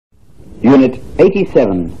Unit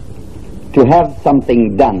 87. To have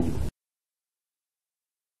something done.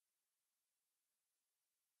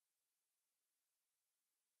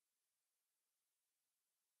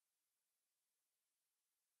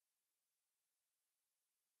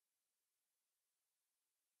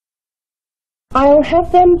 I'll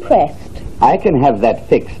have them pressed. I can have that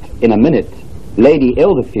fixed in a minute. Lady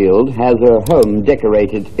Elderfield has her home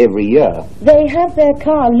decorated every year. They have their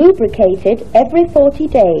car lubricated every 40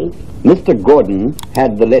 days. Mr. Gordon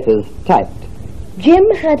had the letters typed. Jim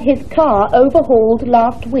had his car overhauled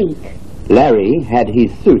last week. Larry had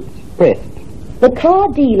his suits pressed. The car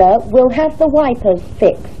dealer will have the wipers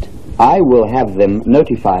fixed. I will have them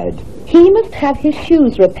notified. He must have his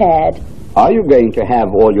shoes repaired. Are you going to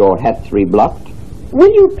have all your hats reblocked?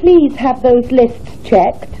 Will you please have those lists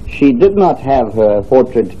checked? She did not have her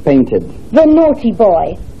portrait painted. The naughty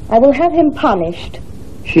boy. I will have him punished.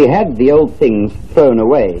 She had the old things thrown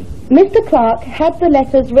away. Mr. Clark had the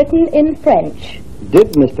letters written in French.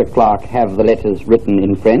 Did Mr. Clark have the letters written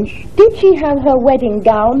in French? Did she have her wedding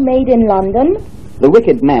gown made in London? The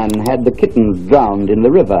wicked man had the kittens drowned in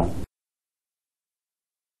the river.